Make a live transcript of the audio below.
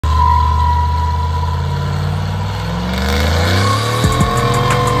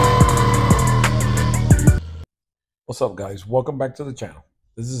What's up, guys? Welcome back to the channel.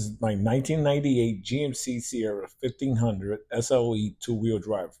 This is my 1998 GMC Sierra 1500 SLE two-wheel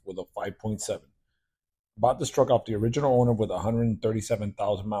drive with a 5.7. Bought this truck off the original owner with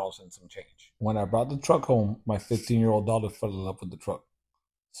 137,000 miles and some change. When I brought the truck home, my 15-year-old daughter fell in love with the truck.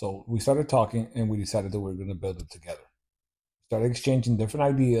 So we started talking and we decided that we were going to build it together. Started exchanging different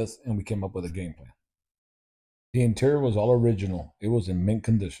ideas and we came up with a game plan. The interior was all original. It was in mint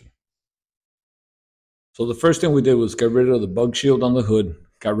condition. So the first thing we did was get rid of the bug shield on the hood,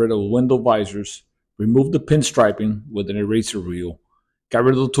 got rid of the window visors, removed the pinstriping with an eraser wheel, got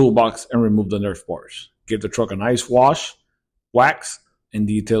rid of the toolbox, and removed the Nerf bars. Gave the truck a nice wash, wax, and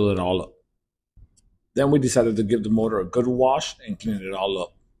detailed it all up. Then we decided to give the motor a good wash and clean it all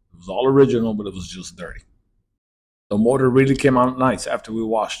up. It was all original, but it was just dirty. The motor really came out nice after we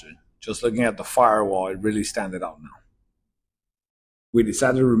washed it. Just looking at the firewall, it really standed out now. We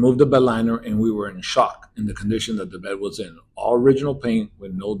decided to remove the bed liner and we were in shock in the condition that the bed was in. All original paint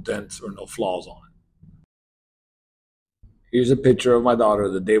with no dents or no flaws on it. Here's a picture of my daughter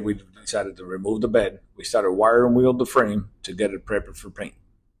the day we decided to remove the bed. We started wire and wheeled the frame to get it prepped for paint.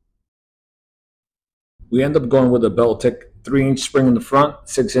 We ended up going with a Beltec 3-inch spring in the front,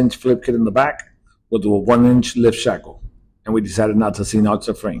 6-inch flip kit in the back with a 1-inch lift shackle. And we decided not to see notch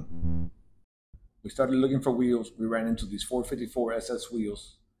the frame. We started looking for wheels. We ran into these 454 SS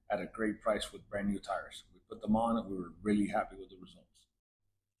wheels at a great price with brand new tires. We put them on and we were really happy with the results.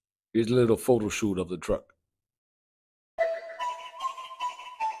 Here's a little photo shoot of the truck.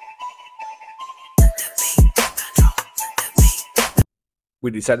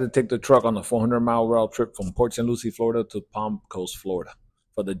 We decided to take the truck on a 400-mile route trip from Port St. Lucie, Florida to Palm Coast, Florida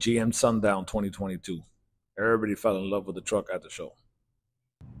for the GM Sundown 2022. Everybody fell in love with the truck at the show.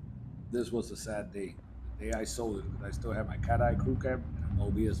 This was a sad day. The day I sold it, but I still have my cat-eye crew cab and an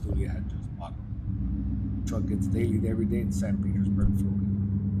OBS studio I had just bought. The truck gets dailied every day in St. Petersburg, Florida.